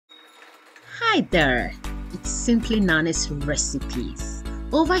Hi there, it's Simply Nana's Recipes.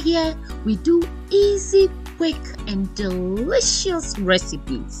 Over here, we do easy, quick, and delicious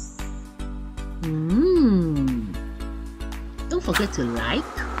recipes. Don't forget to like,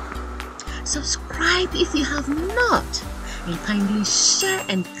 subscribe if you have not, and kindly share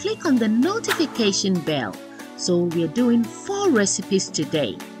and click on the notification bell. So we're doing 4 recipes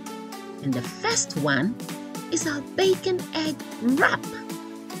today. And the first one is our bacon egg wrap.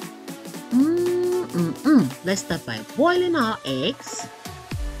 Let's start by boiling our eggs.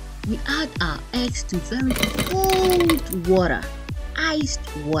 We add our eggs to very cold water, iced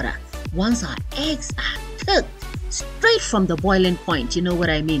water. Once our eggs are cooked, straight from the boiling point, you know what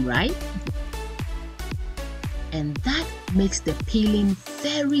I mean, right? And that makes the peeling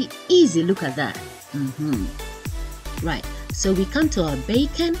very easy. Look at that. Right, so we come to our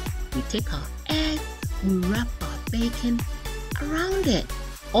bacon, we take our egg, we wrap our bacon around it,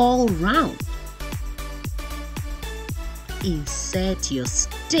 all round. Insert your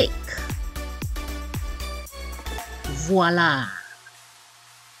stick. Voila!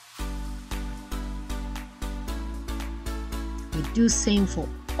 We do same for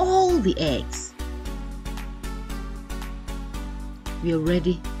all the eggs. We are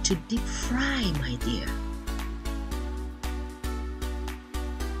ready to deep fry, my dear.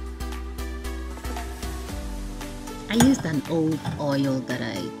 I used an old oil that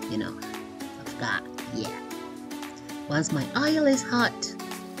I've got. Yeah. Once my oil is hot,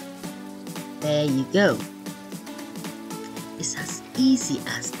 there you go. It's as easy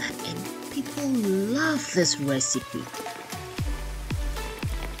as that, and people love this recipe.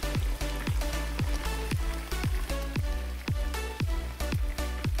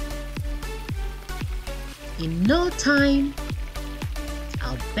 In no time,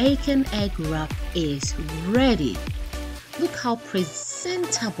 our bacon egg wrap is ready. Look how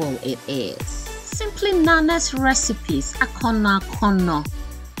presentable it is. Simply Nana's Recipes, akono.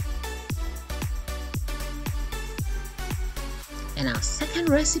 And our second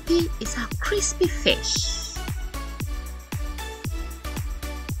recipe is our crispy fish.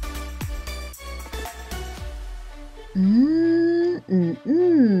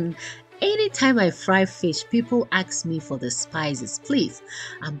 Anytime I fry fish, people ask me for the spices. Please,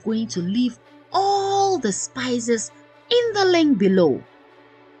 I'm going to leave all the spices in the link below.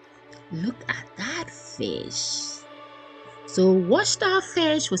 Look at that fish. So wash our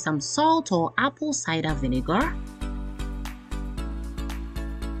fish with some salt or apple cider vinegar.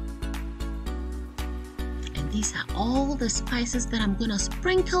 And these are all the spices that I'm gonna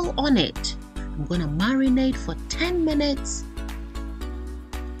sprinkle on it. I'm gonna marinate for 10 minutes.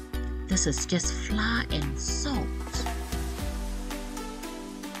 This is just flour and salt.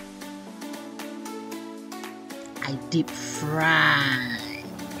 I deep fry.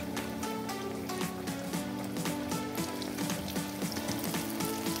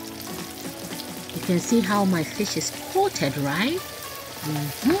 You can see how my fish is coated, right?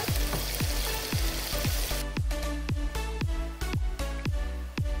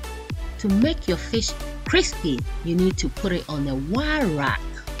 To make your fish crispy, you need to put it on a wire rack.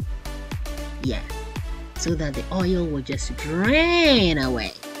 Yeah, so that the oil will just drain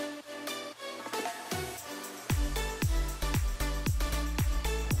away.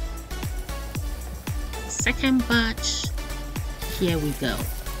 Second batch, here we go.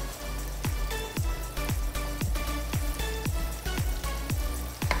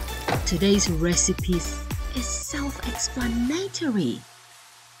 Today's recipes is self-explanatory.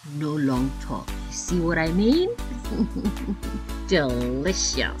 No long talk. You see what I mean?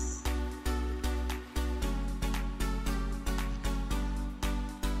 Delicious.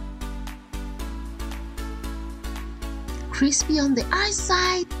 Crispy on the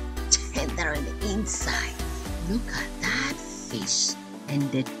outside, tender on the inside. Look at that fish and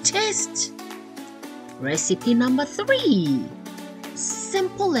the taste. Recipe number 3.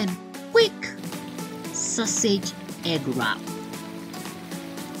 Simple and quick sausage egg wrap.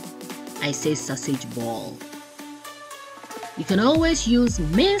 I say sausage ball. You can always use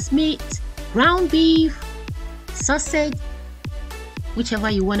minced meat, ground beef, sausage, whichever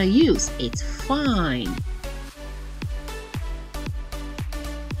you want to use. It's fine.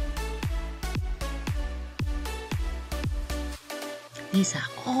 These are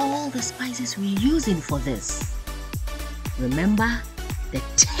all the spices we're using for this. Remember the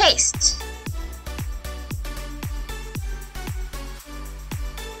taste.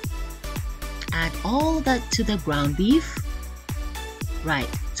 Add all that to the ground beef. Right,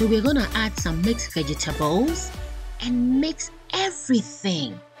 so we're gonna add some mixed vegetables and mix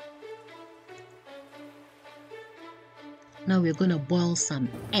everything. Now we're gonna boil some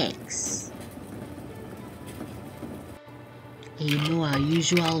eggs. You know our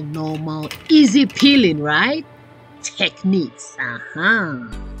usual, normal, easy peeling, right? Techniques.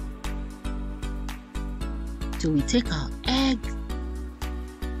 So we take our egg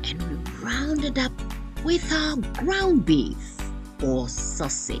and we round it up with our ground beef or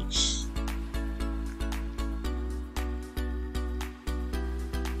sausage.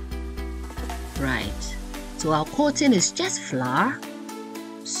 Right. So our coating is just flour,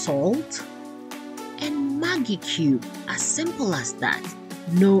 salt, and Maggi cube. As simple as that.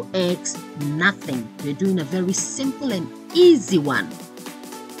 No eggs, nothing. We're doing a very simple and easy one.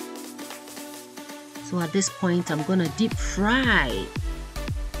 So at this point, I'm gonna deep fry.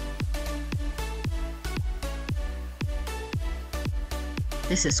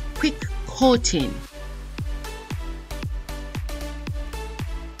 This is quick coating.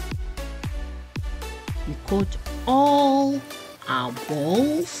 We coat all our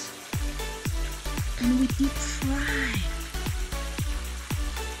balls and we deep fry.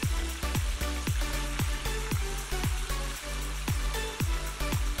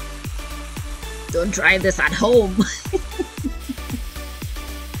 Don't try this at home.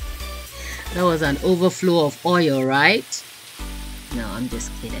 That was an overflow of oil, right? No, I'm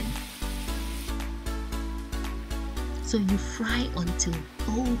just kidding. So you fry until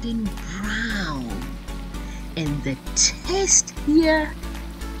golden brown. And the taste here,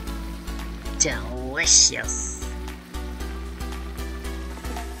 delicious.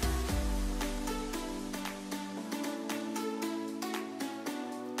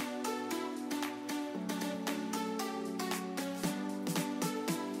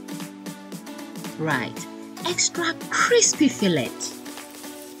 Right, extra crispy fillet.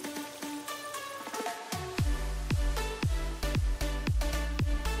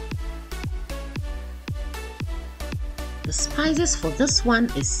 The spices for this one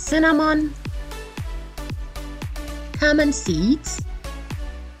is cinnamon, cardamom seeds,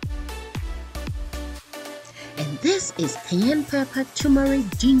 and this is cayenne pepper,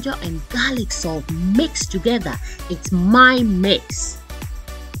 turmeric, ginger, and garlic salt mixed together. It's my mix.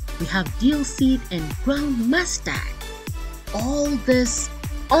 We have dill seed and ground mustard. All this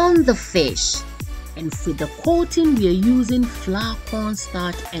on the fish. And for the coating, we are using flour,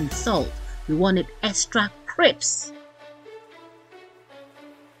 cornstarch, and salt. We want it extra crisp.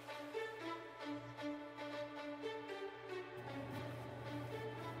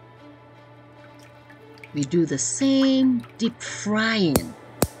 We do the same deep frying.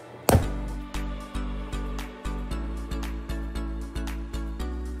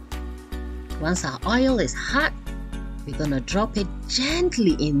 Once our oil is hot, we're gonna drop it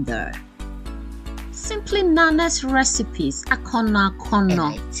gently in there. Simply Nana's recipes, akona. And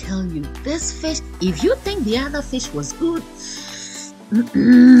I tell you, this fish, if you think the other fish was good,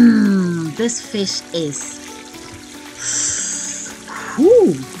 this fish is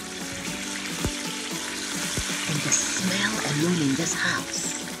whoo. And the smell alone in this house.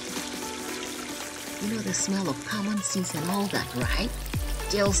 You know the smell of common seeds and all that, right?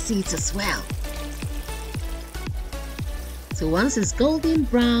 Dill seeds as well. So once it's golden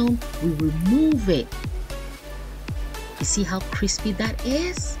brown, we remove it. You see how crispy that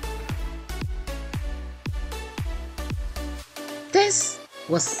is? This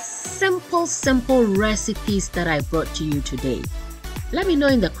was simple recipes that I brought to you today. Let me know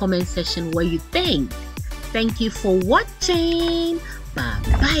in the comment section what you think. Thank you for watching. Bye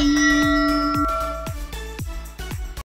bye.